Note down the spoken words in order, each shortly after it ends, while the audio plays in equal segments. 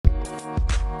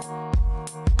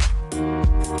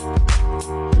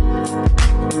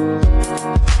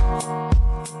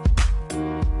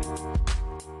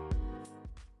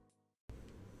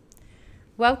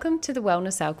Welcome to the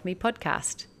Wellness Alchemy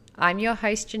podcast. I'm your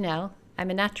host, Janelle.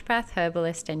 I'm a naturopath,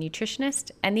 herbalist, and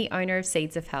nutritionist, and the owner of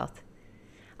Seeds of Health.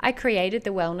 I created the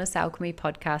Wellness Alchemy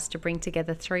podcast to bring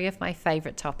together three of my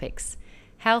favorite topics: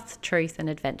 health, truth, and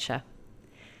adventure.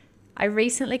 I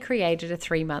recently created a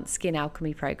 3-month skin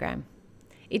alchemy program.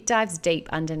 It dives deep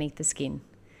underneath the skin,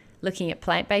 looking at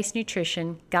plant-based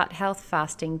nutrition, gut health,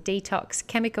 fasting, detox,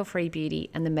 chemical-free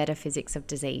beauty, and the metaphysics of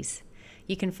disease.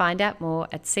 You can find out more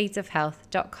at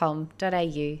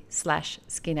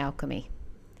seedsofhealth.com.au/skinalchemy.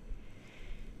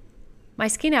 My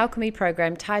Skin Alchemy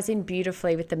program ties in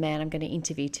beautifully with the man I'm going to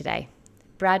interview today,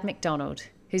 Brad McDonald,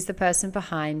 who's the person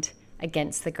behind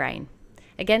Against the Grain.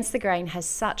 Against the Grain has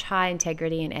such high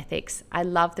integrity and ethics. I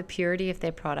love the purity of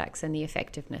their products and the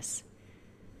effectiveness.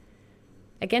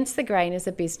 Against the Grain is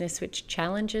a business which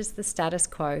challenges the status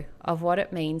quo of what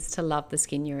it means to love the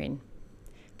skin you're in,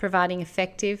 providing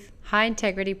effective,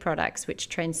 high-integrity products which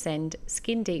transcend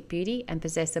skin-deep beauty and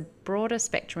possess a broader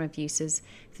spectrum of uses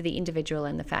for the individual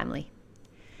and the family.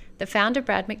 The founder,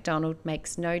 Brad McDonald,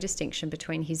 makes no distinction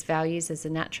between his values as a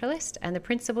naturalist and the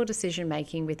principal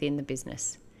decision-making within the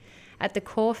business. At the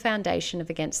core foundation of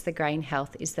Against the Grain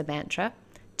Health is the mantra,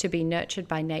 "To be nurtured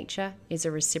by nature is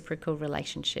a reciprocal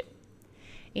relationship."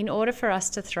 In order for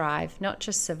us to thrive, not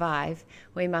just survive,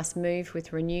 we must move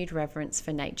with renewed reverence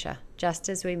for nature, just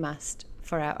as we must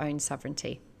for our own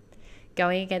sovereignty.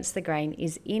 Going against the grain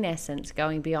is, in essence,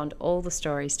 going beyond all the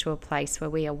stories to a place where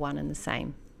we are one and the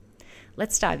same.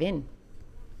 Let's dive in.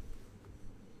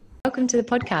 Welcome to the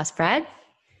podcast, Brad.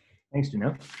 Thanks,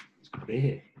 Janelle. It's good to be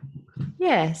here.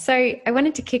 Yeah, so I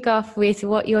wanted to kick off with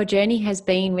what your journey has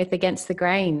been with Against the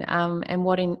Grain, and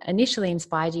what initially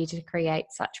inspired you to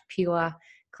create such pure,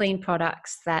 clean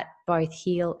products that both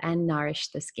heal and nourish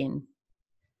the skin.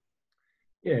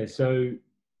 Yeah, so,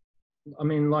 I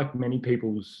mean, like many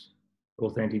people's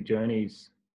authentic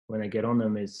journeys, when they get on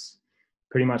them, is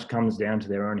pretty much comes down to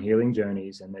their own healing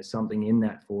journeys, and there's something in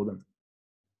that for them.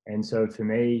 And so for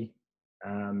me,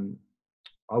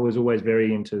 I was always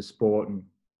very into sport and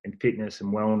fitness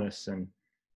and wellness, and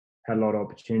had a lot of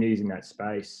opportunities in that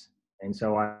space. And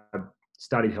so I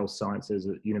studied health sciences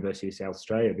at University of South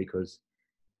Australia because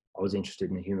I was interested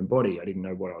in the human body. I didn't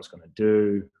know what I was going to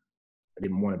do. I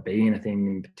didn't want to be anything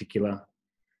in particular.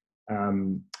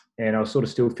 And I was sort of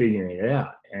still figuring it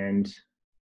out. And,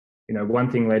 you know, one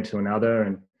thing led to another,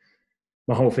 and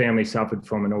my whole family suffered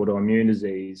from an autoimmune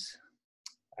disease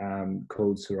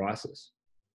called psoriasis,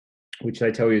 which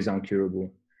they tell you is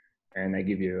uncurable. And they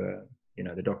give you,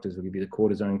 the doctors will give you the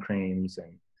cortisone creams,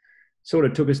 and sort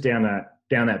of took us down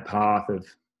that path of,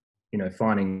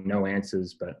 finding no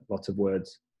answers, but lots of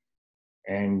words.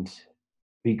 And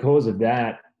because of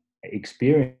that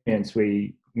experience,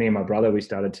 me and my brother, we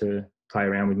started to play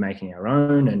around with making our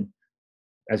own. And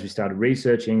as we started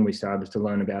researching, we started to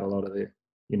learn about a lot of the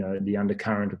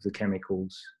undercurrent of the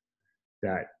chemicals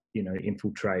that,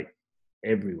 infiltrate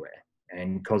everywhere,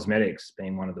 and cosmetics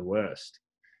being one of the worst.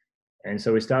 And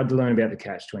so we started to learn about the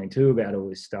catch-22, about all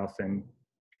this stuff. And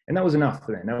that was enough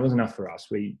for them. That was enough for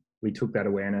us. We took that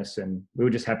awareness, and we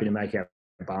were just happy to make our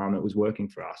balm that was working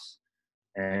for us.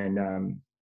 And,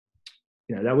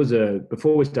 that was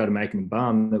before we started making the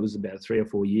balm, that was about a 3 or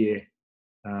 4 year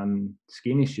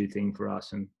skin issue thing for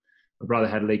us. And my brother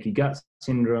had leaky gut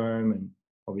syndrome, and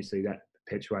obviously that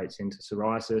perpetuates into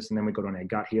psoriasis. And then we got on our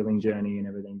gut healing journey and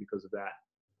everything because of that.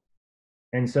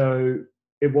 And so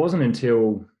it wasn't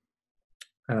until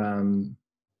I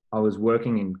was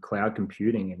working in cloud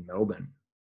computing in Melbourne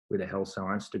with a health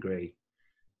science degree,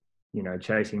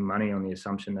 chasing money on the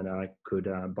assumption that I could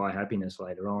buy happiness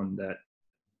later on, that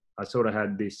I sort of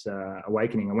had this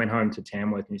awakening. I went home to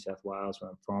Tamworth, New South Wales,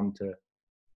 where I'm from, to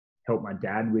help my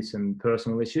dad with some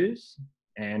personal issues.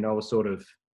 And I was sort of,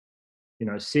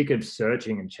 sick of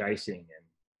searching and chasing,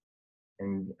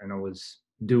 and I was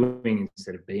doing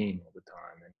instead of being all the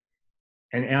time.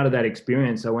 And out of that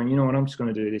experience, I went, you know what, I'm just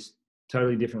going to do this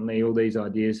totally differently. All these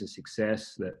ideas of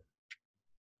success that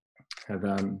have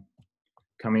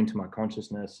come into my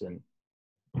consciousness, and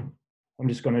I'm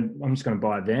just going to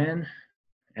buy a van,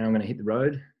 and I'm going to hit the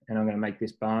road, and I'm going to make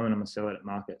this balm, and I'm going to sell it at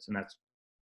markets. And that's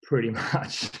pretty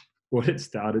much what it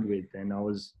started with. And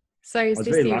So is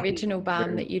this the lucky. original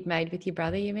balm that you'd made with your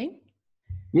brother, you mean?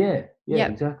 Yeah,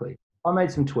 Yep. Exactly. I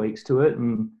made some tweaks to it,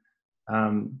 and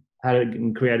had it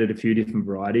and created a few different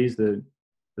varieties. The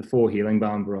 4 healing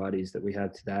balm varieties that we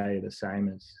have today are the same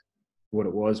as what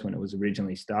it was when it was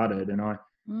originally started. And I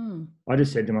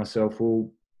just said to myself, well,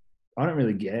 I don't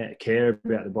really care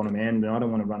about the bottom end, and I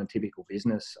don't want to run a typical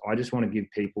business. I just want to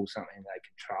give people something they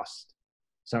can trust,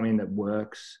 something that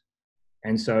works.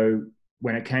 And so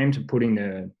when it came to putting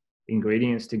the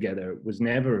ingredients together, it was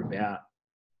never about,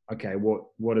 okay,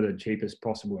 what are the cheapest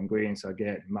possible ingredients I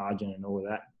get, margin and all of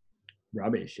that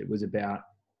rubbish. It was about,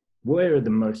 where are the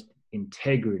most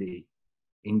integrity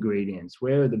ingredients?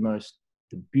 Where are the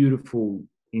beautiful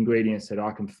ingredients that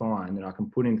I can find, that I can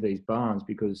put into these barns,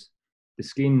 because the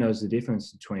skin knows the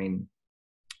difference between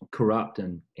corrupt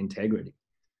and integrity.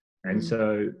 And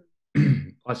so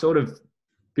I sort of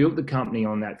built the company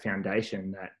on that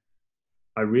foundation, that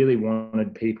I really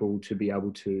wanted people to be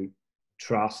able to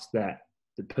trust that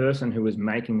the person who was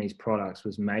making these products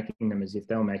was making them as if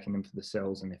they were making them for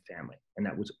themselves and their family. And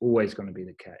that was always going to be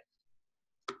the case.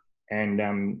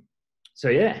 And so,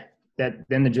 yeah,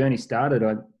 then the journey started.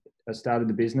 I started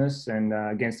the business, and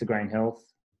Against the Grain Health,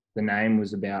 the name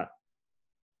was about,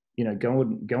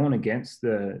 going against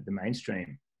the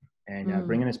mainstream and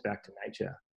bringing us back to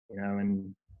nature,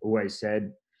 and always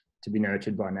said to be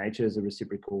nurtured by nature is a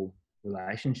reciprocal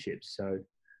relationship. So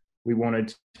we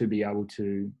wanted to be able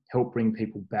to help bring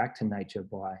people back to nature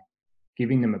by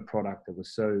giving them a product that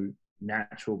was so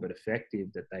natural but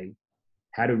effective that they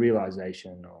had a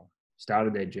realization or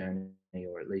started their journey,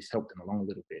 or at least helped them along a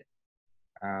little bit.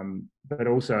 But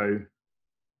also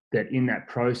that in that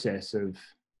process of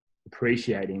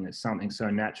appreciating that something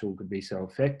so natural could be so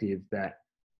effective, that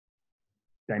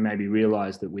they maybe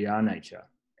realize that we are nature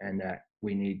and that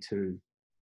we need to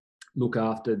look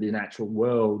after the natural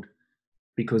world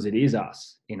because it is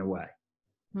us in a way.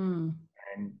 And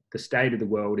the state of the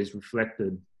world is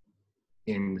reflected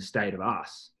in the state of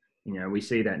us. We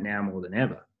see that now more than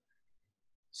ever.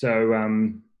 So,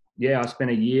 I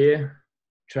spent a year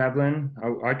traveling.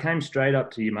 I came straight up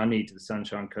to Yamundi, to the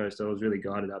Sunshine Coast. I was really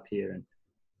guided up here,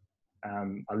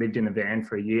 and I lived in a van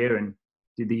for a year and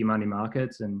did the Yamundi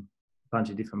markets and a bunch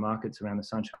of different markets around the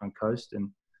Sunshine Coast. And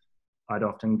I'd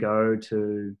often go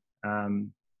to,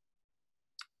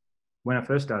 when I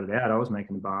first started out, I was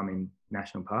making the balm in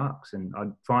national parks, and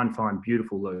I'd find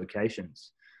beautiful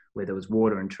locations where there was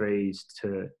water and trees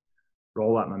to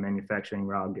roll up my manufacturing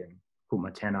rug and put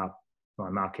my tent up, my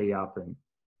marquee up, and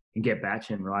get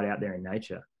batching right out there in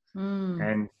nature.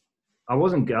 And I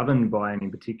wasn't governed by any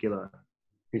particular,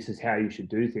 this is how you should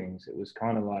do things. It was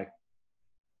kind of like,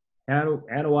 how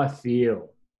do I feel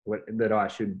that I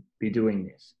should be doing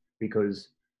this? Because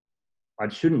I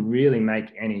shouldn't really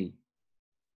make any,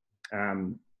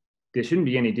 there shouldn't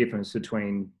be any difference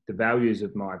between the values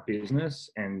of my business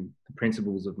and the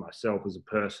principles of myself as a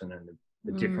person, and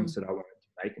the difference that I wanted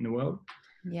to make in the world.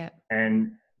 Yeah.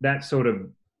 And that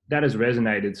has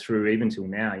resonated through even till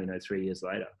now, 3 years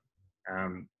later.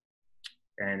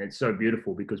 And it's so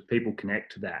beautiful because people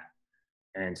connect to that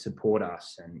and support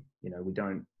us. And,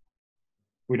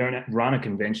 we don't run a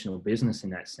conventional business in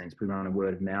that sense. We run a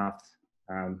word of mouth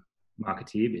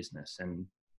marketeer business, and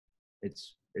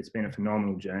it's been a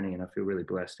phenomenal journey, and I feel really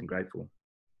blessed and grateful.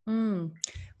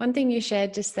 One thing you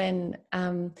shared just then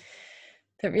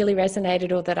that really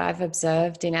resonated, or that I've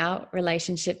observed in our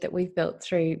relationship that we've built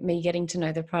through me getting to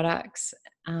know the products,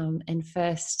 and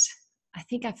I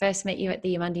think I first met you at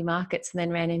the Yamundi markets and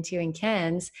then ran into you in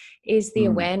Cairns, is the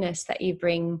awareness that you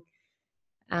bring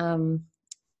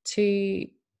to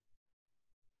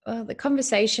the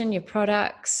conversation, your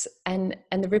products, and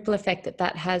the ripple effect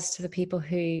that has to the people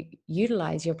who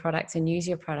utilize your products and use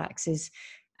your products. Is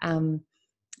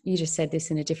you just said this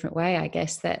in a different way, I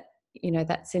guess, that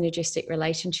that synergistic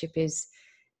relationship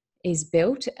is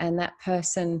built, and that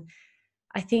person,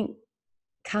 I think,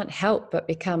 can't help but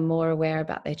become more aware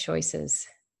about their choices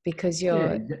because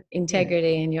your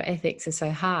integrity and your ethics are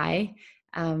so high.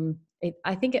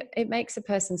 I think it makes a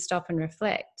person stop and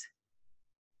reflect.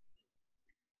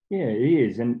 Yeah, it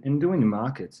is. And doing the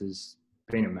markets has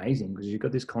been amazing because you've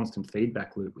got this constant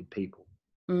feedback loop with people.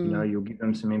 You'll give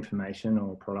them some information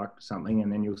or a product or something,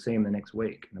 and then you'll see them the next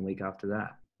week and the week after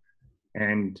that.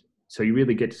 And so you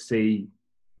really get to see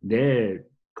their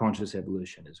conscious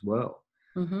evolution as well.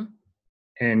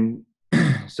 And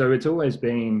so it's always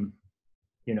been,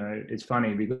 it's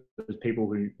funny because people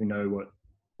who know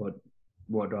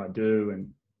what I do and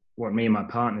what me and my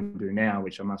partner do now,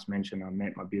 which I must mention, I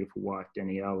met my beautiful wife,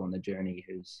 Danielle, on the journey,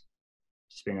 who's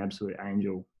just been an absolute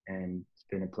angel, and it's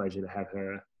been a pleasure to have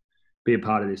her be a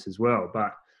part of this as well.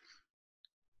 But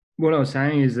what I was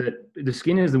saying is that the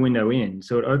skin is the window in,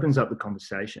 so it opens up the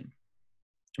conversation.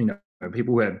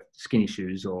 People who have skin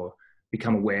issues or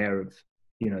become aware of,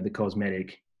 the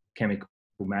cosmetic chemical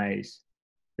maze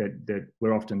that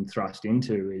we're often thrust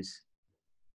into, is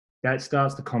that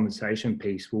starts the conversation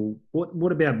piece. Well,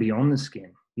 what about beyond the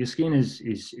skin? Your skin is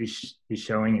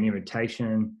showing an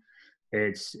irritation.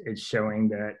 It's showing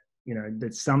that,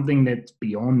 that's something that's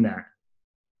beyond that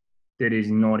is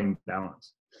not in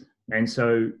balance. And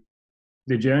so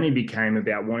the journey became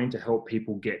about wanting to help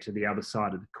people get to the other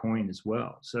side of the coin as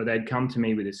well. So they'd come to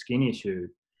me with a skin issue,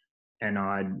 and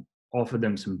I'd offer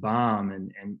them some balm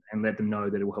and let them know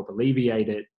that it will help alleviate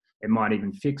it. It might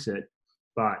even fix it.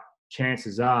 But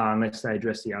chances are, unless they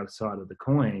address the other side of the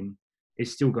coin,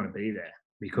 it's still going to be there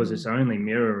because it's only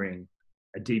mirroring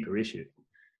a deeper issue.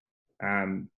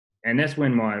 And that's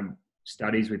when my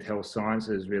studies with health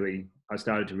sciences really, I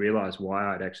started to realize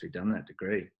why I'd actually done that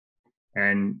degree.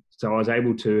 And so I was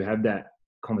able to have that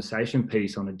conversation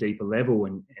piece on a deeper level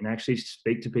and actually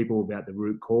speak to people about the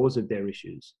root cause of their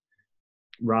issues,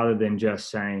 rather than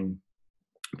just saying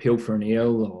pill for an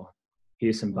ill or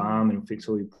here's some balm and fix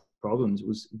all your problems. It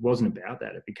wasn't about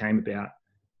that. It became about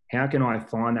how can I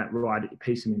find that right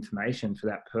piece of information for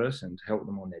that person to help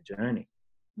them on their journey.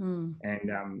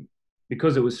 And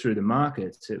because it was through the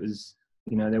markets, it was,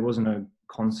 there wasn't a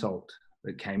consult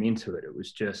that came into it. It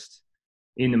was just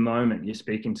in the moment you're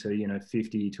speaking to,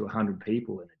 50 to 100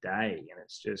 people in a day, and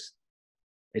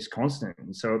it's constant.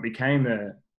 And so it became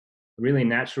a really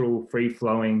natural,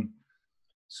 free-flowing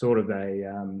sort of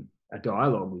a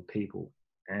dialogue with people.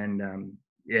 And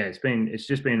it's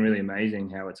just been really amazing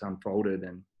how it's unfolded.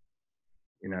 And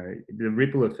the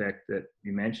ripple effect that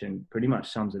you mentioned pretty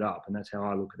much sums it up. And that's how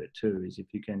I look at it too, is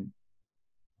if you can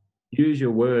use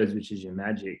your words, which is your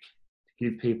magic, to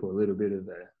give people a little bit of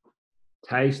a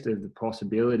taste of the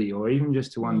possibility, or even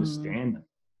just to understand them.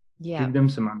 Yeah. Give them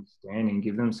some understanding,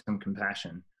 give them some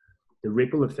compassion. The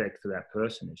ripple effect for that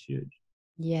person is huge.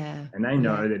 Yeah. And they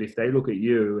know that if they look at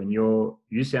you and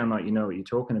you sound like you know what you're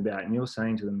talking about, and you're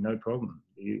saying to them, no problem,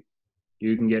 you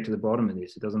can get to the bottom of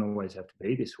this. It doesn't always have to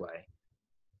be this way.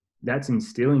 That's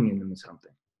instilling in them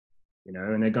something,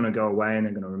 and they're going to go away and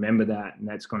they're going to remember that, and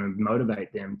that's going to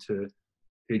motivate them to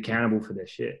be accountable for their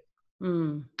shit.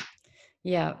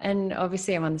 Yeah. And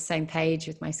obviously I'm on the same page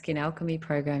with my Skin Alchemy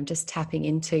program, just tapping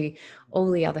into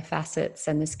all the other facets,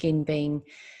 and the skin being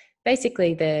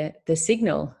basically the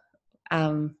signal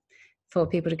for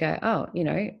people to go, oh,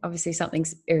 obviously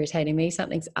something's irritating me,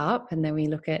 something's up. And then we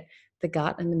look at the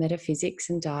gut and the metaphysics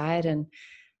and diet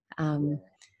and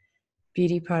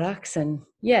beauty products. And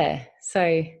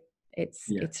so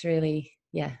it's really,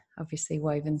 obviously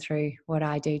woven through what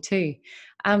I do too.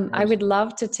 I would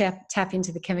love to tap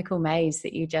into the chemical maze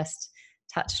that you just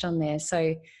touched on there.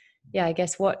 So I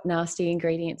guess what nasty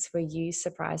ingredients were you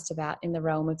surprised about in the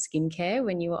realm of skincare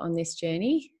when you were on this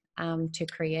journey to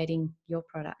creating your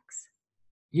products?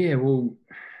 Yeah, well,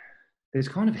 there's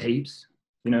kind of heaps,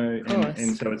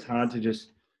 and so it's hard to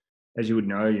just, as you would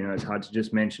know, it's hard to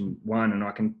just mention one, and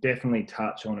I can definitely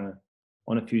touch on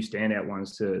a few standout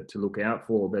ones to look out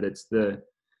for. But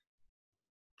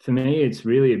for me, it's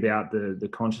really about the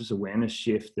conscious awareness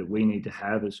shift that we need to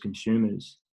have as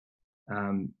consumers,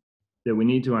 that we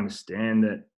need to understand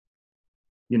that,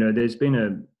 there's been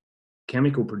a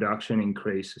chemical production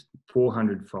increase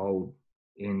 400-fold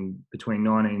in between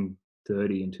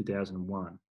 1930 and 2001.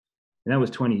 And that was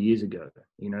 20 years ago,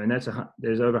 and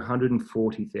there's over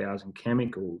 140,000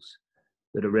 chemicals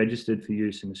that are registered for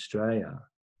use in Australia.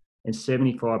 And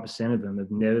 75% of them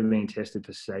have never been tested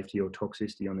for safety or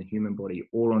toxicity on the human body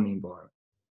or on the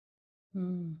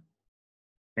environment.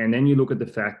 And then you look at the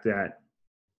fact that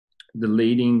the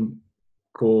leading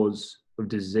cause of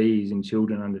disease in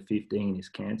children under 15 is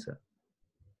cancer.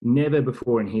 Never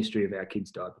before in history have our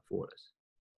kids died before us.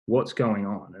 What's going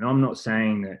on? And I'm not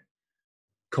saying that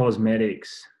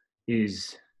cosmetics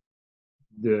is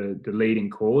the leading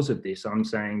cause of this. I'm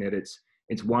saying that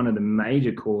it's one of the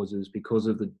major causes because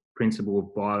of the principle of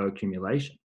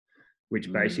bioaccumulation,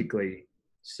 which basically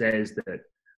says that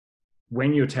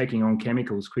when you're taking on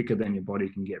chemicals quicker than your body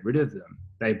can get rid of them,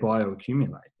 they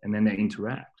bioaccumulate and then they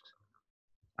interact.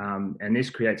 And this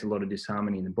creates a lot of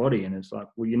disharmony in the body. And it's like,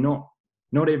 well,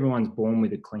 not everyone's born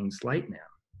with a clean slate now.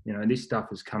 This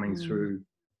stuff is coming through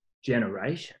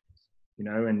generations,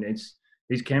 and it's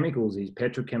these chemicals, these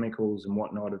petrochemicals and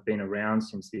whatnot have been around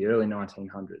since the early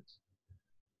 1900s.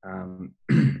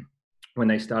 When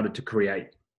they started to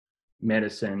create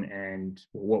medicine and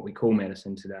what we call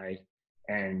medicine today,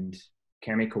 and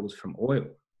chemicals from oil.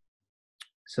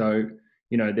 So,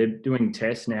 they're doing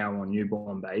tests now on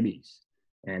newborn babies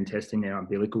and testing their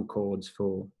umbilical cords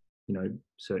for,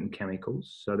 certain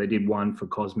chemicals. So they did one for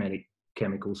cosmetic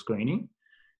chemical screening,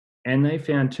 and they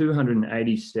found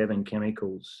 287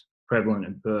 chemicals prevalent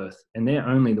at birth, and they're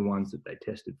only the ones that they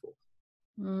tested for.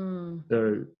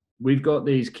 So we've got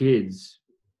these kids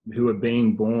who are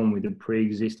being born with a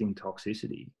pre-existing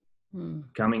toxicity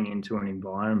coming into an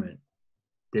environment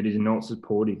that is not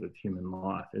supportive of human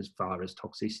life as far as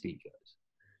toxicity goes.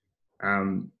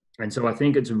 And And so I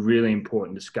think it's a really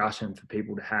important discussion for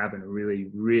people to have, and a really,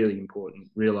 really important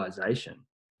realization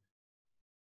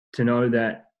to know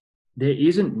that there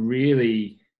isn't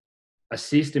really a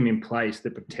system in place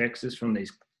that protects us from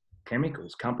these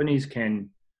chemicals. Companies can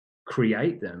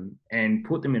create them and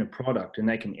put them in a product, and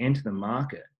they can enter the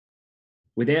market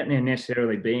without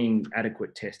necessarily being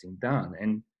adequate testing done.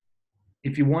 And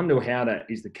if you wonder how that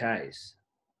is the case,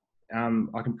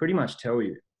 I can pretty much tell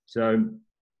you. So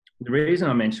the reason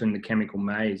I mentioned the chemical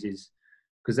maze is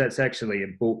because that's actually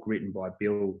a book written by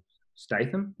Bill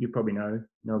Statham. You probably know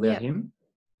about him.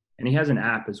 And he has an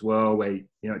app as well where,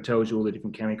 it tells you all the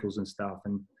different chemicals and stuff.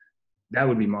 And that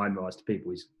would be my advice to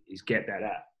people is get that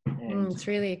app. And it's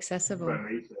really accessible.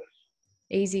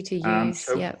 Easy to use.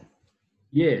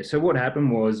 So what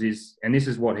happened was, and this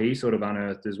is what he sort of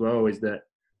unearthed as well, is that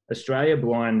Australia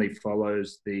blindly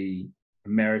follows the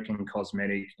American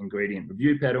Cosmetic Ingredient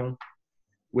Review Panel,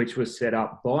 which was set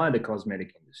up by the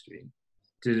cosmetic industry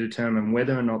to determine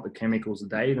whether or not the chemicals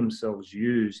they themselves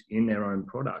use in their own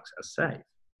products are safe.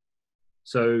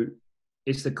 So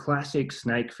it's the classic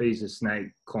snake feeds a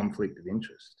snake conflict of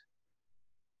interest,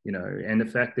 and the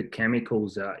fact that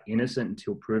chemicals are innocent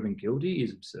until proven guilty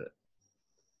is absurd.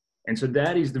 And so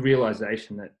that is the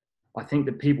realization that I think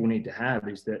that people need to have,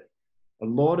 is that a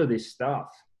lot of this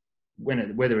stuff,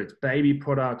 whether it's baby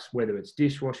products, whether it's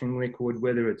dishwashing liquid,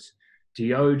 whether it's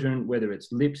deodorant, whether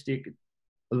it's lipstick,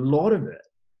 a lot of it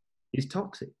is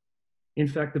toxic. In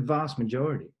fact, the vast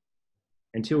majority.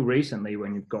 Until recently,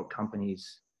 when you've got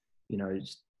companies,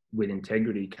 with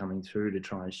integrity coming through to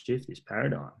try and shift this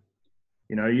paradigm,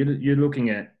 you're looking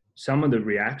at some of the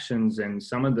reactions and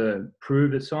some of the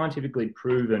scientifically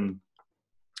proven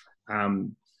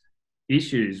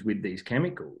issues with these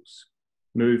chemicals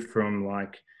move from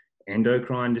like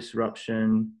endocrine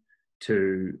disruption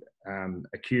to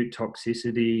acute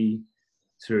toxicity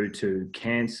through to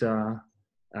cancer,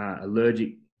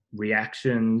 allergic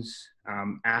reactions,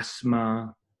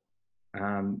 asthma,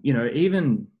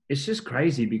 even it's just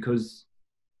crazy because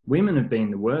women have been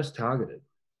the worst targeted,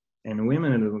 and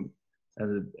women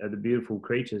are the beautiful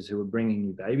creatures who are bringing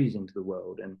new babies into the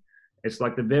world. And it's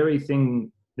like the very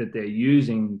thing that they're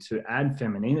using to add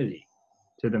femininity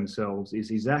to themselves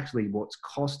is actually what's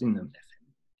costing them their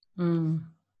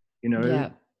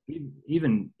femininity.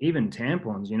 Even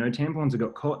tampons, tampons have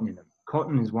got cotton in them.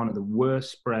 Cotton is one of the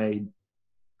worst sprayed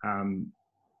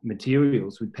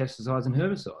materials with pesticides and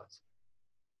herbicides,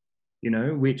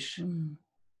 which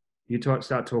you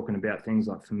start talking about things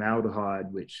like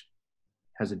formaldehyde, which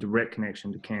has a direct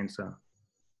connection to cancer.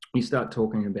 You start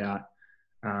talking about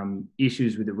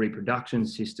issues with the reproduction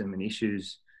system and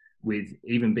issues with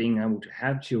even being able to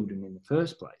have children in the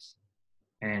first place.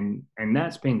 And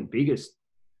that's been the biggest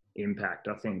impact,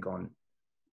 I think,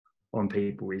 on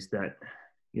people, is that,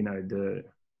 the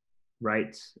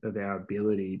rates of our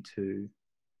ability to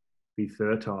be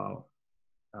fertile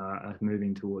are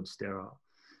moving towards sterile.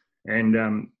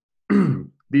 And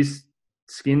this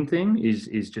skin thing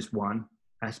is just one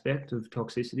aspect of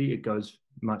toxicity. It goes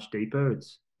much deeper.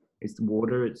 It's the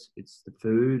water, it's the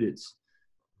food, it's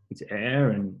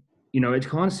air, and it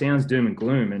kind of sounds doom and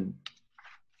gloom. And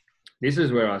this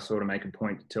is where I sort of make a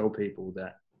point to tell people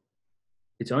that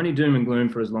it's only doom and gloom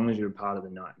for as long as you're a part of the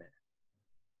nightmare.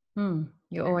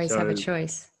 You always have a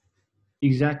choice.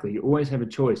 Exactly, you always have a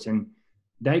choice, and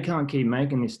they can't keep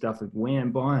making this stuff if we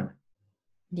ain't buying it.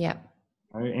 Yeah.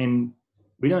 And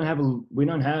we don't have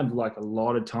like a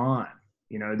lot of time.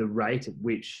 The rate at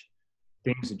which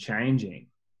things are changing,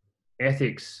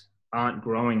 ethics aren't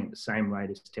growing at the same rate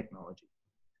as technology.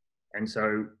 And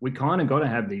so we kind of got to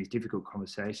have these difficult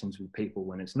conversations with people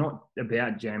when it's not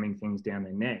about jamming things down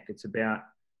their neck. It's about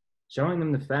showing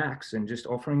them the facts and just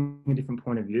offering a different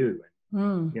point of view.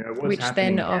 Which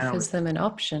then offers them an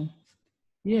option.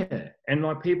 Yeah. And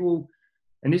like people,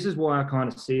 and this is why I kind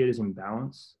of see it as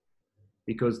imbalance,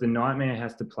 because the nightmare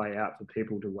has to play out for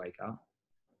people to wake up.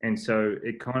 And so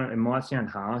it might sound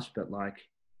harsh, but like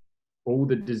all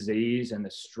the disease and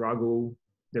the struggle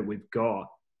that we've got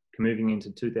moving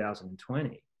into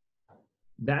 2020,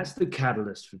 that's the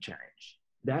catalyst for change.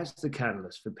 That's the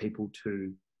catalyst for people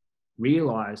to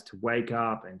realize, to wake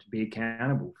up and to be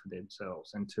accountable for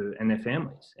themselves and their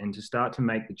families, and to start to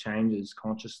make the changes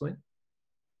consciously.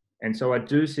 And so I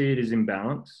do see it as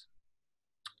imbalance,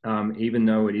 even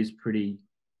though it is pretty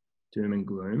doom and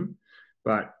gloom.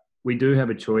 But we do have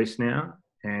a choice now,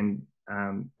 and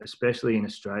especially in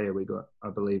Australia, I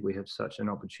believe we have such an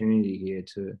opportunity here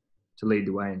to lead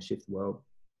the way and shift the world.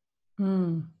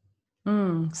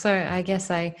 So I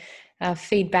guess I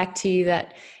feed back to you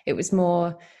that it was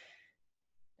more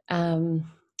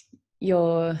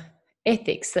your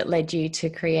ethics that led you to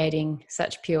creating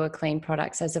such pure, clean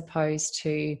products as opposed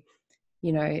to,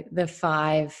 you know, the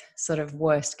 5 sort of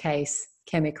worst case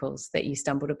chemicals that you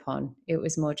stumbled upon? It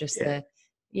was more just Yeah,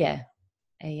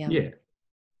 a yeah, yeah, a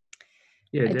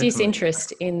definitely.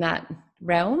 disinterest in that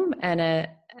realm and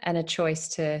a choice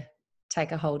to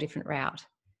take a whole different route.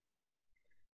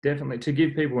 Definitely to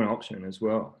give people an option as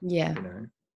well, Yeah. you know,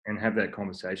 and have that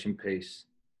conversation piece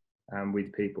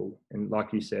with people. And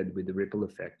like you said, with the ripple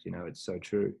effect, you know, it's so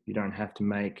true. You don't have to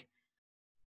make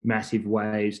massive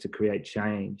waves to create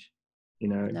change. You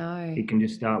know, No. it can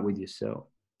just start with yourself.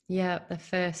 Yeah, the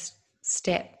first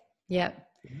step. Yeah,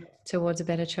 towards a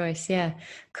better choice. Yeah,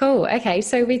 cool. Okay,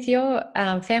 so with your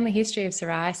family history of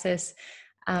psoriasis,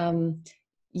 um,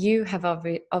 you have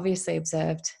obviously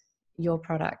observed your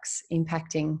products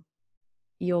impacting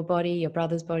your body, your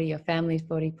brother's body, your family's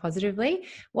body positively.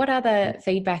 What other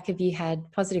feedback have you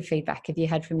had, positive feedback have you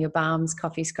had from your balms,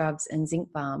 coffee scrubs, and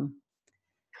zinc balm?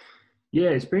 Yeah,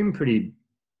 it's been pretty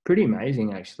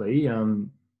amazing actually.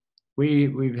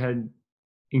 We've had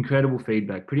incredible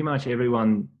feedback. Pretty much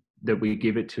everyone that we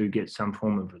give it to gets some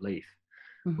form of relief.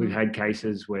 We've Mm-hmm. had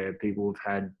cases where people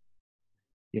have had,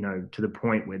 you know, to the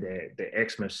point where their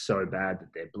eczema is so bad that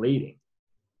they're bleeding,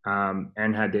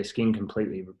 and had their skin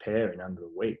completely repair in under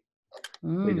a week.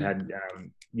 We've Mm. had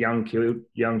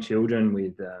young children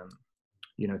with,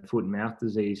 you know, foot and mouth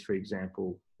disease, for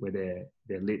example, where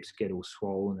their lips get all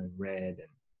swollen and red,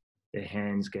 and their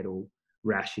hands get all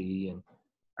rashy,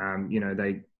 and you know,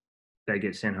 they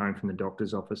get sent home from the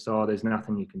doctor's office. Oh, there's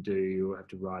nothing you can do. You'll have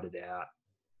to write it out.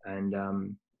 And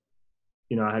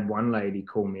you know, I had one lady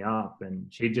call me up,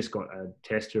 and she just got a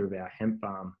tester of our hemp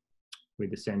balm with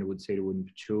the sandalwood, cedarwood, and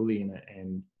patchouli in it,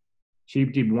 and she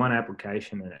did one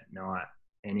application at night,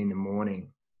 and in the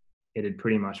morning, it had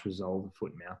pretty much resolved the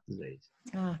foot and mouth disease.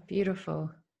 Oh, beautiful.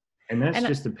 And that's And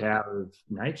just the power of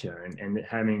nature, and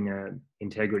having an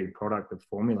integrity product that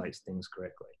formulates things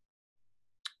correctly.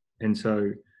 And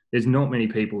so there's not many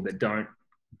people that don't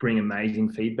bring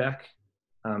amazing feedback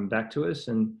back to us.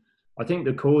 And I think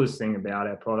the coolest thing about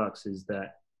our products is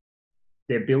that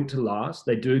they're built to last.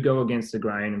 They do go against the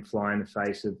grain and fly in the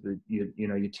face of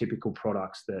your typical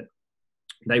products that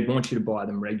they want you to buy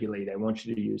them regularly. They want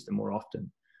you to use them more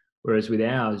often. Whereas with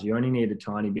ours, you only need a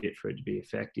tiny bit for it to be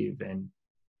effective, and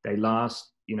they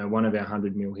last. You know, one of our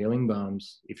 100 ml healing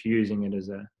balms, if you're using it as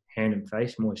a hand and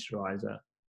face moisturizer,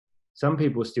 some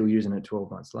people are still using it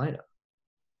 12 months later,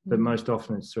 but most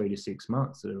often it's 3 to 6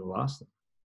 months that it'll last them.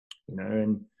 You know,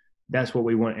 and that's what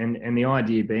we want. And the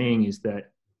idea being is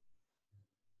that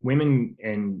women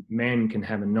and men can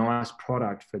have a nice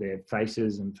product for their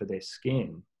faces and for their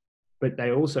skin, but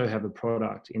they also have a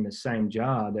product in the same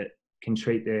jar that can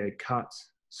treat their cuts,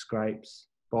 scrapes,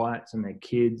 bites, and their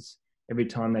kids. Every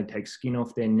time they take skin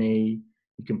off their knee,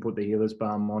 you can put the healer's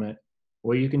balm on it,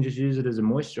 or you can just use it as a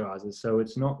moisturizer. So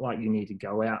it's not like you need to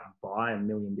go out and buy a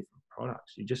million different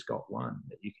products. You just got one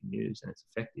that you can use, and it's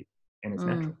effective and it's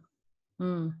natural.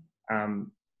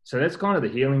 So that's kind of the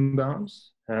healing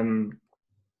balms.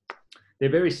 They're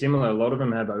very similar. A lot of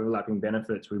them have overlapping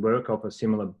benefits. We work off a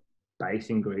similar base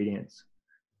ingredients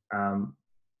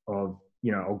of,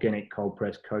 you know, organic cold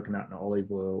pressed coconut and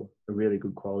olive oil, a really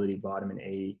good quality vitamin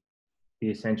E, the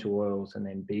essential oils, and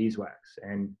then beeswax.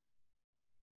 And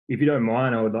if you don't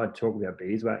mind, I would like to talk about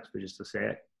beeswax for just a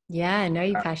sec. yeah, I know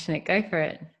you're passionate. Go for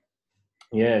it.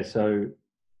 Yeah. So, you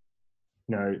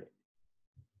know,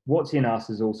 what's in us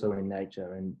is also in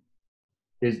nature, and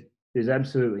there's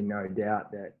absolutely no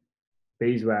doubt that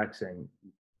beeswax and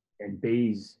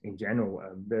bees in general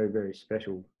are very, very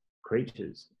special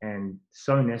creatures, and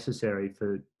so necessary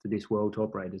for this world to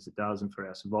operate as it does and for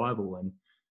our survival. And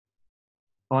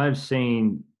I've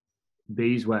seen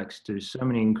beeswax do so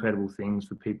many incredible things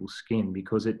for people's skin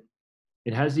because it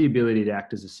has the ability to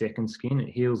act as a second skin. It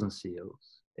heals and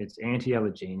seals. It's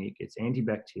anti-allergenic. It's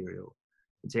antibacterial.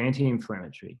 It's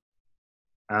anti-inflammatory.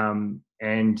 And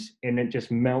it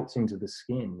just melts into the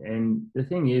skin. And the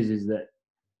thing is that,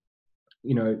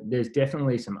 you know, there's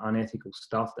definitely some unethical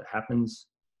stuff that happens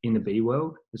in the bee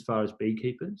world as far as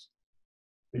beekeepers.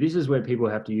 But this is where people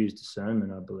have to use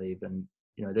discernment, I believe. And,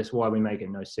 you know, that's why we make it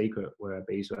no secret where our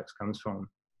beeswax comes from,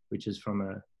 which is from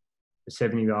a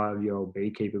 75-year-old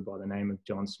beekeeper by the name of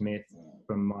John Smith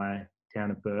from my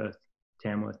town of birth,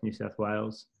 Tamworth, New South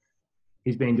Wales.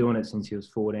 He's been doing it since he was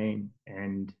 14,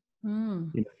 and you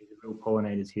know, he's a real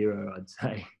pollinator's hero, I'd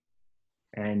say,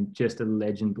 and just a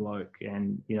legend bloke.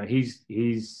 And you know,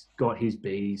 he's got his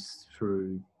bees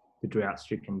through the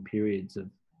drought-stricken periods of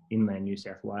inland New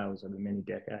South Wales over many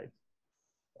decades,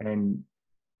 and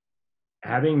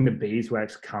having the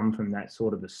beeswax come from that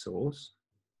sort of a source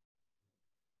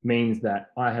means that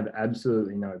I have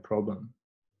absolutely no problem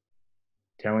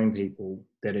telling people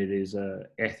that it is a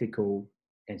ethical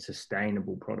and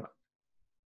sustainable product.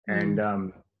 And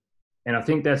I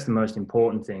think that's the most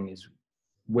important thing is,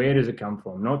 where does it come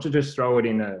from? Not to just throw it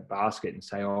in a basket and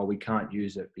say, oh, we can't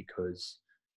use it because,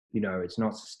 it's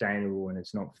not sustainable and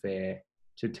it's not fair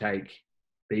to take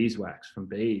beeswax from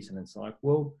bees. And it's like,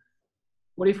 well,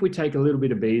 what if we take a little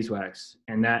bit of beeswax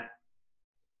and that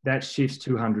shifts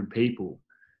 200 people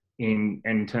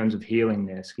in terms of healing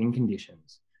their skin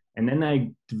conditions, and then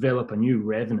they develop a new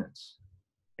reverence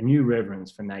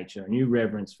for nature, a new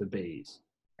reverence for bees,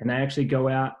 and they actually go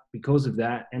out because of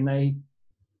that, and they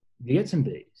get some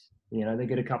bees. They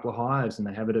get a couple of hives and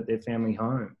they have it at their family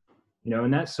home.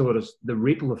 And that's sort of the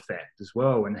ripple effect as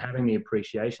well. And having the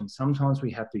appreciation, sometimes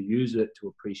we have to use it to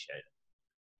appreciate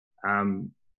it.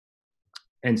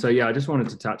 And so, yeah, I just wanted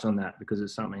to touch on that because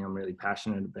it's something I'm really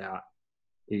passionate about,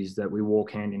 is that we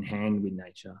walk hand in hand with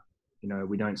nature.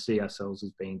 We don't see ourselves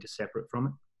as being separate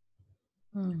from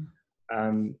it.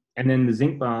 And then the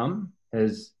zinc balm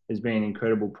has been an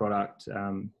incredible product,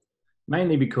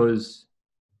 mainly because,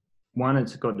 one,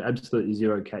 it's got absolutely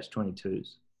zero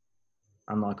catch-22s,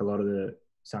 unlike a lot of the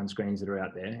sunscreens that are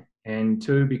out there. And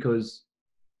two, because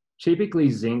typically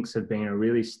zincs have been a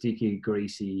really sticky,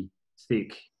 greasy,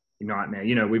 thick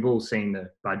nightmare. We've all seen the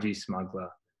budgie smuggler,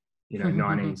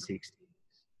 1960s,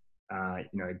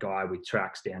 guy with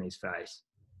tracks down his face.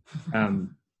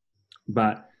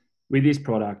 But with this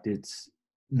product, it's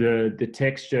the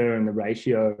texture and the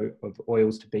ratio of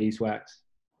oils to beeswax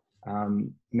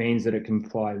means that it can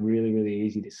apply really, really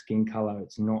easy to skin color.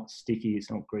 It's not sticky, it's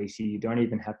not greasy. You don't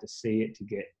even have to see it to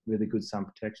get really good sun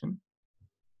protection.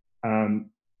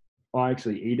 I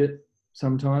actually eat it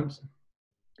sometimes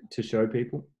to show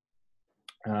people.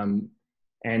 And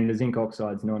the zinc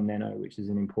oxide is non-nano, which is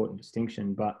an important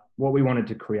distinction. But what we wanted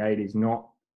to create is not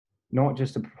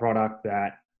just a product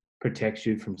that protects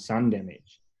you from sun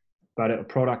damage, but a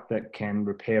product that can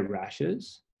repair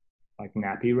rashes like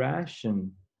nappy rash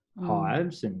and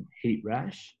hives and heat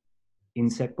rash,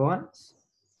 insect bites.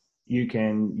 You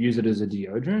can use it as a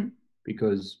deodorant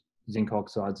because zinc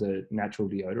oxide's a natural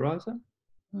deodorizer.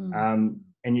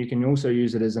 And you can also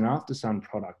use it as an after sun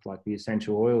product, like the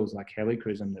essential oils like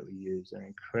helichrysum that we use are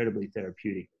incredibly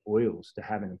therapeutic oils to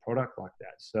have in a product like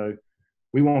that. So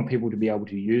we want people to be able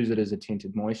to use it as a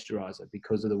tinted moisturizer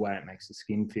because of the way it makes the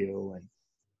skin feel and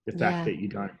the fact that you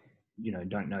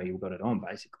don't know you've got it on,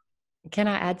 basically. Can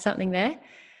I add something there?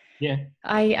 Yeah.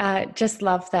 I just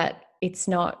love that it's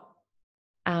not,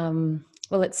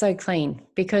 it's so clean,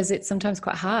 because it's sometimes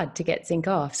quite hard to get zinc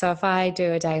off. So if I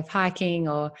do a day of hiking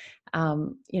or,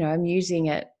 I'm using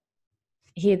it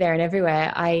here, there and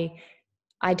everywhere, I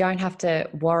don't have to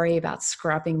worry about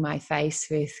scrubbing my face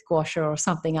with gua sha or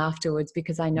something afterwards,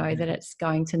 because I know that it's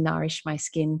going to nourish my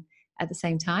skin at the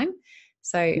same time.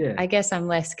 So I guess I'm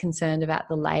less concerned about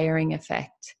the layering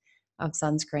effect of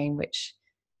sunscreen, which,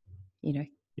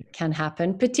 can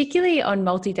happen, particularly on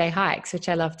multi-day hikes, which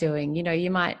I love doing. You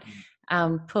might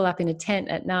pull up in a tent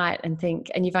at night and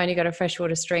you've only got a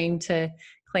freshwater stream to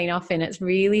clean off in. It's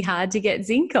really hard to get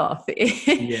zinc off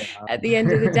at the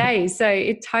end of the day. So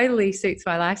it totally suits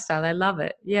my lifestyle. I love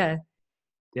it. Yeah,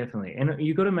 definitely. And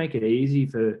you've got to make it easy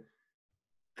for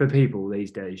people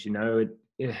these days.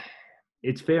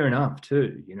 It's fair enough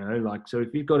too. So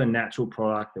if you've got a natural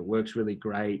product that works really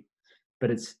great, but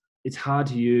it's hard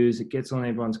to use, it gets on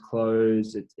everyone's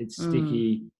clothes, it's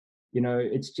sticky,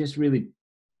 it's just really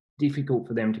difficult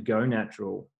for them to go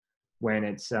natural when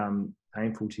it's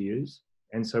painful to use.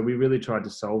 And so we really tried to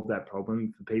solve that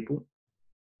problem for people.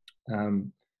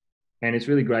 And it's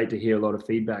really great to hear a lot of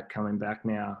feedback coming back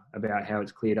now about how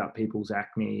it's cleared up people's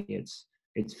acne.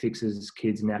 It fixes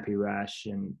kids' nappy rash,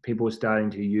 and people are starting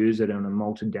to use it on a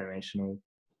multi-dimensional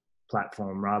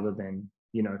platform rather than,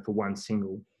 for one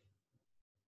single,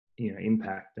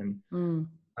 impact. And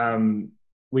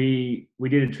we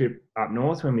did a trip up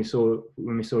north when we saw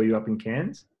you up in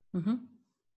Cairns,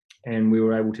 and we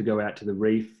were able to go out to the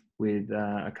reef with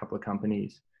a couple of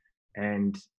companies,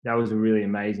 and that was a really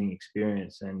amazing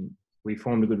experience. And we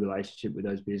formed a good relationship with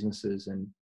those businesses, and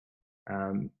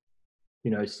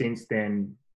since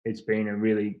then it's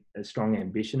been a strong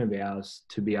ambition of ours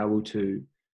to be able to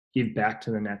give back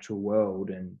to the natural world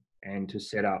and to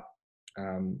set up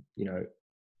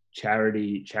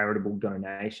charitable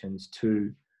donations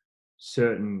to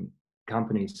certain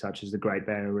companies such as the Great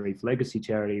Barrier Reef Legacy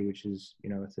Charity, which is a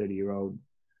 30-year-old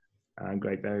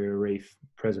Great Barrier Reef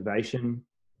Preservation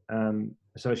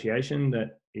Association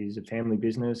that is a family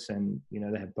business, and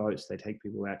they have boats, they take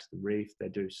people out to the reef, they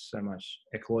do so much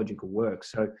ecological work.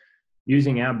 So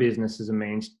using our business as a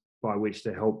means by which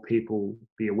to help people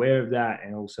be aware of that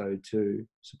and also to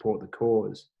support the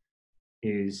cause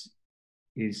is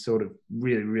sort of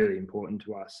really, really important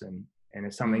to us. And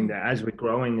it's something that as we're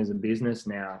growing as a business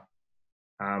now,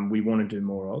 we want to do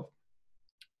more of.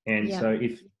 And so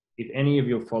if any of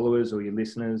your followers or your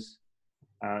listeners,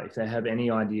 if they have any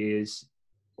ideas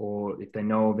or if they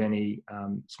know of any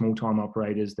small-time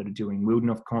operators that are doing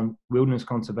wilderness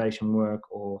conservation work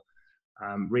or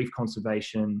reef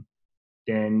conservation,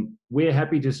 then we're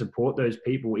happy to support those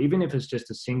people, even if it's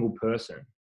just a single person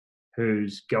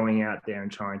who's going out there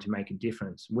and trying to make a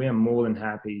difference. We're more than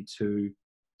happy to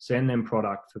send them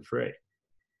product for free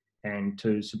and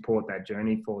to support that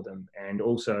journey for them. And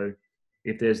also,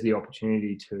 if there's the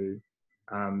opportunity to,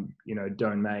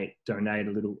 donate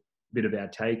a little bit of our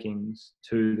takings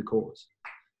to the cause.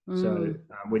 So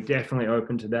we're definitely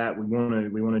open to that. We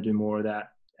want to do more of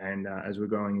that. And as we're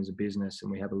growing as a business and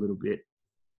we have a little bit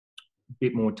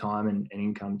more time and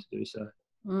income to do so.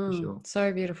 Sure.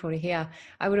 So beautiful to hear.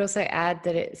 I would also add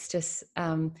that it's just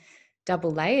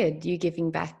double layered, you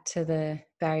giving back to the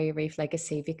Barrier Reef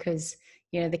legacy, because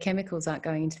the chemicals aren't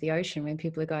going into the ocean when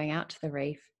people are going out to the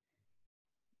reef.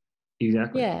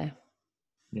 Exactly. Yeah.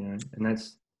 And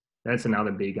that's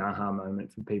another big aha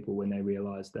moment for people when they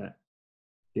realize that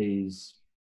these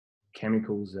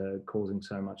chemicals are causing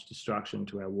so much destruction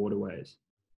to our waterways,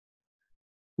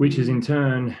 which is in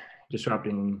turn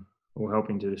disrupting or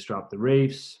helping to disrupt the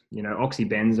reefs.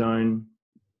 Oxybenzone,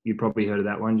 you probably heard of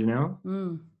that one,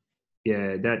 Janelle?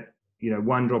 Yeah, that,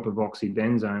 1 drop of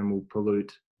oxybenzone will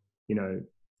pollute,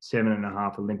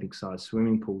 7.5 Olympic-sized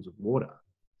swimming pools of water.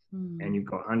 And you've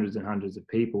got hundreds and hundreds of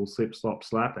people slip, slop,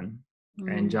 slapping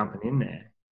and jumping in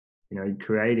there,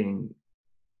 creating,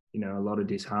 a lot of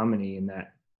disharmony in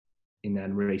that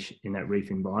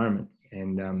reef environment.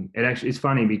 And it's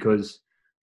funny because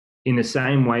in the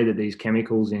same way that these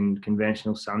chemicals in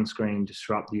conventional sunscreen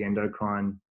disrupt the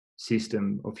endocrine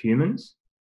system of humans,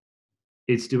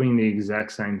 it's doing the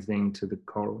exact same thing to the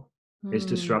coral. It's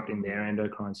disrupting their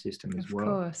endocrine system as well.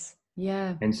 Of course,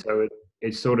 yeah. And so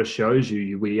it sort of shows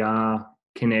you we are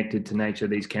connected to nature.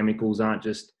 These chemicals aren't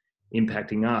just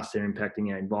impacting us, they're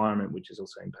impacting our environment, which is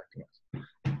also impacting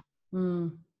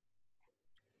us.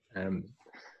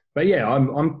 But yeah,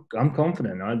 I'm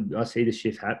confident. I see the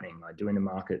shift happening. Like doing the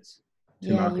markets,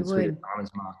 two markets, we do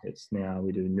farmers markets now.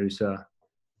 We do Noosa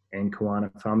and Kawana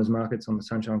farmers markets on the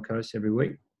Sunshine Coast every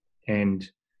week, and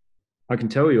I can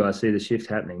tell you I see the shift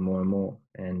happening more and more.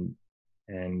 And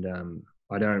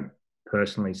I don't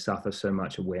personally suffer so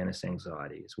much awareness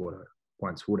anxiety as what I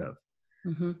once would have,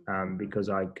 because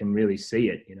I can really see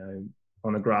it.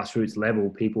 On a grassroots level,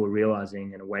 people are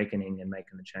realizing and awakening and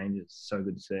making the changes. So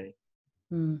good to see.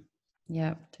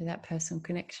 Yeah, to that personal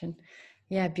connection.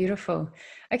 Yeah, beautiful.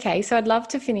 Okay, so I'd love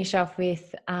to finish off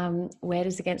with where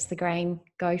does Against the Grain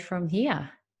go from here?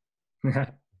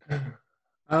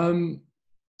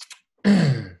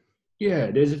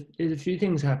 Yeah, there's a few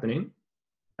things happening.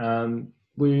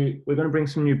 We're going to bring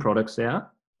some new products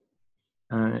out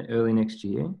early next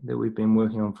year that we've been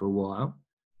working on for a while.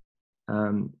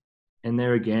 And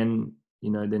there again,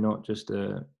 they're not just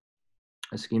a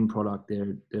skin product.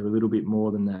 They're a little bit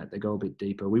more than that. They go a bit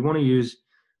deeper. We want to use,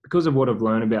 because of what I've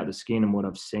learned about the skin and what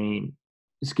I've seen,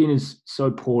 the skin is so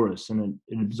porous and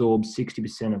it absorbs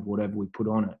 60% of whatever we put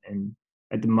on it. And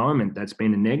at the moment, that's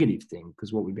been a negative thing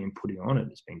because what we've been putting on it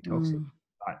has been toxic.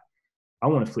 But I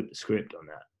want to flip the script on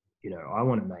that. I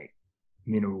want to make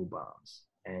mineral balms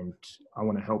and I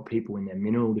want to help people in their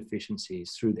mineral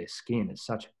deficiencies through their skin. It's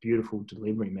such a beautiful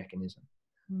delivery mechanism.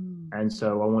 And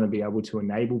so I want to be able to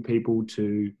enable people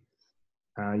to,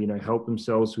 help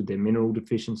themselves with their mineral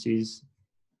deficiencies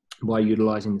by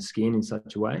utilizing the skin in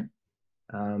such a way.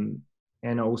 And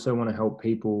I also want to help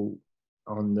people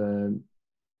on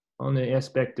the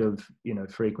aspect of,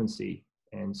 frequency.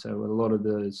 And so a lot of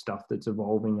the stuff that's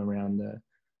evolving around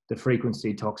the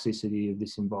frequency toxicity of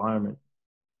this environment,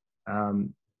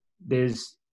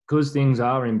 because things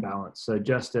are in balance. So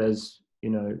just as,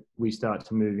 we start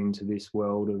to move into this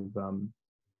world of,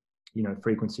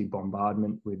 frequency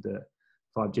bombardment with the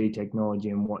 5G technology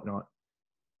and whatnot,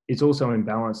 it's also in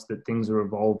balance that things are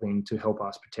evolving to help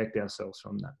us protect ourselves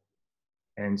from that.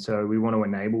 And so we want to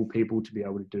enable people to be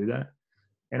able to do that.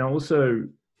 And also,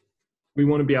 we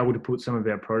want to be able to put some of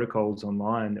our protocols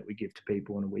online that we give to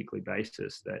people on a weekly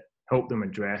basis that help them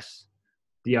address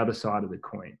the other side of the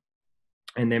coin,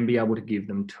 and then be able to give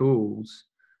them tools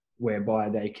whereby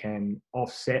they can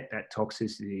offset that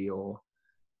toxicity or,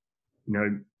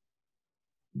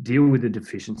 deal with the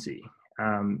deficiency.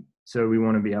 So we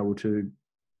want to be able to,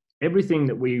 everything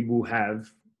that we will have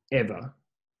ever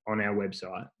on our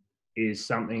website is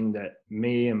something that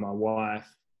me and my wife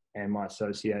and my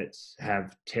associates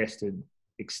have tested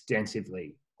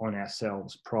extensively on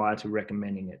ourselves prior to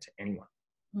recommending it to anyone.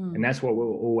 And that's what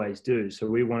we'll always do. So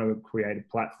we want to create a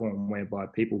platform whereby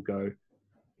people go,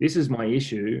 this is my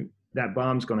issue, that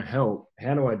balm's going to help.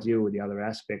 How do I deal with the other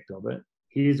aspect of it?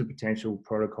 Here's a potential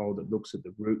protocol that looks at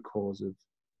the root cause of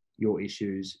your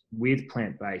issues with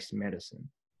plant-based medicine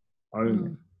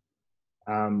only.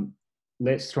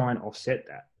 Let's try and offset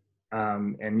that.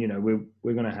 And, you know,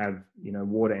 we're going to have, you know,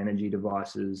 water energy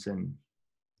devices and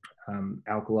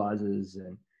alkalizers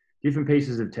and different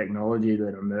pieces of technology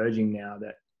that are emerging now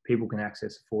that people can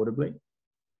access affordably.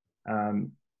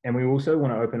 And we also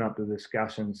want to open up the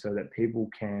discussion so that people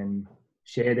can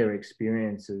share their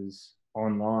experiences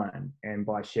online. And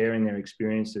by sharing their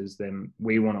experiences, then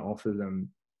we want to offer them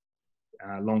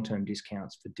long-term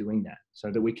discounts for doing that,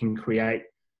 so that we can create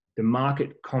the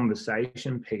market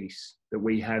conversation piece that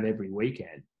we have every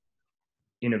weekend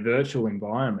in a virtual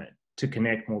environment to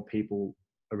connect more people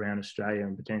around Australia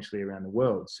and potentially around the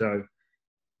world. So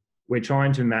we're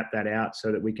trying to map that out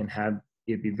so that we can have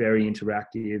it be very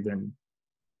interactive, and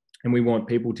we want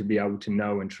people to be able to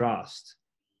know and trust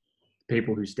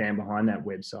people who stand behind that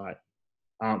website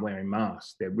aren't wearing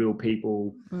masks. They're real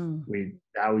people with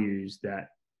values that,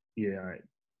 you know,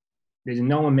 there's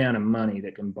no amount of money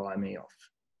that can buy me off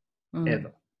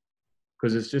ever,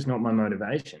 because it's just not my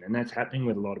motivation. And that's happening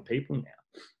with a lot of people now.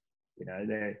 You know,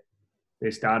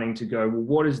 they're starting to go,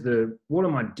 well, what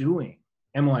am I doing?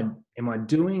 Am I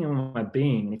doing, or am I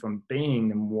being? And if I'm being,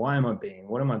 then why am I being?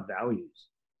 What are my values?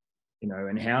 You know,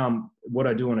 and what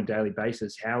I do on a daily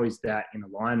basis, how is that in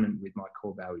alignment with my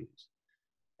core values?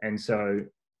 And so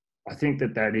I think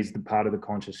that is the part of the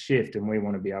conscious shift, and we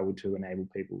want to be able to enable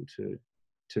people to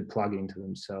plug into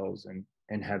themselves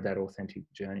and have that authentic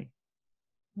journey.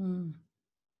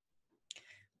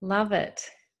 Love it.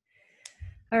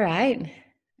 All right.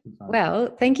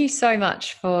 Well, thank you so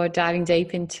much for diving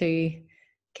deep into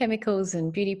chemicals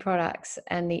and beauty products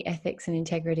and the ethics and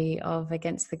integrity of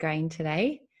Against the Grain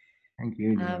today. Thank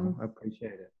you, Janelle. I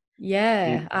appreciate it.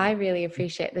 Yeah, I really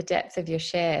appreciate the depth of your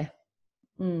share.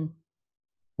 Well,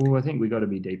 I think we got to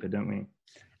be deeper, don't we?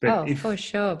 But for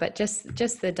sure. But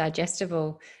just the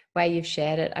digestible way you've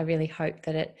shared it, I really hope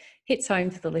that it hits home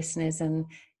for the listeners and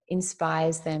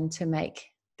inspires them to make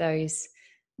those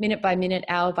minute by minute,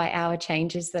 hour by hour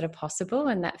changes that are possible,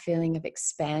 and that feeling of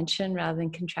expansion rather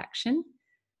than contraction.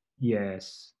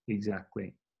 Yes,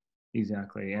 exactly.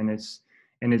 And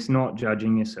it's not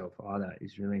judging yourself either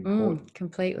is really important.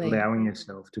 Completely. Allowing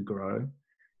yourself to grow,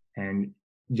 and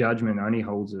judgment only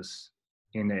holds us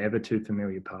in the ever too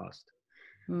familiar past.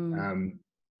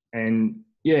 And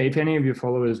yeah, if any of your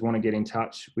followers want to get in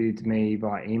touch with me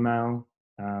via email,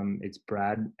 it's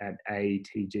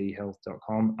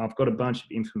brad@atghealth.com. I've got a bunch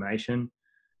of information,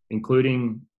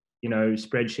 including, you know,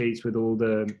 spreadsheets with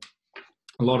a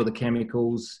lot of the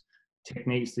chemicals,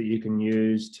 techniques that you can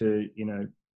use to, you know,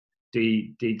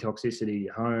 detoxicity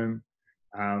your home,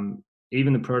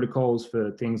 even the protocols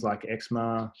for things like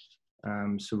eczema,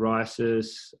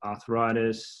 psoriasis,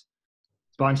 arthritis,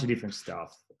 bunch of different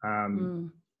stuff.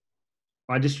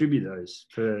 I distribute those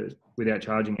without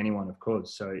charging anyone, of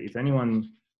course. So if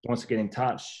anyone wants to get in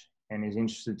touch and is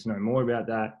interested to know more about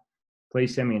that,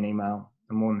 please send me an email.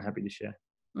 I'm more than happy to share.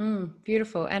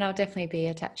 Beautiful. And I'll definitely be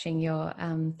attaching your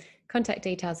contact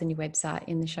details and your website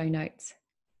in the show notes.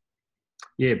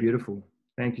 Yeah, beautiful.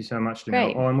 Thank you so much,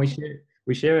 Janelle. Great. Oh, and we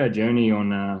share our journey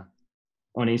on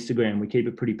Instagram. We keep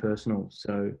it pretty personal.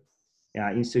 So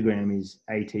our Instagram is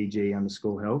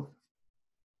 @ATG_health.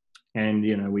 And,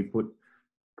 you know, we put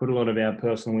a lot of our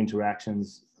personal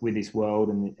interactions with this world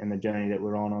and the journey that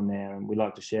we're on there, and we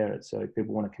like to share it. So if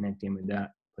people want to connect in with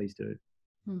that, please do.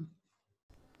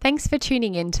 Thanks for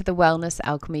tuning in to the Wellness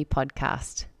Alchemy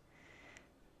podcast.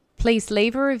 Please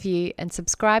leave a review and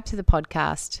subscribe to the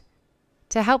podcast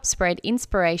to help spread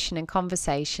inspiration and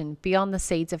conversation beyond the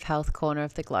Seeds of Health corner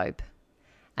of the globe.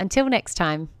 Until next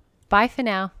time, bye for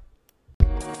now.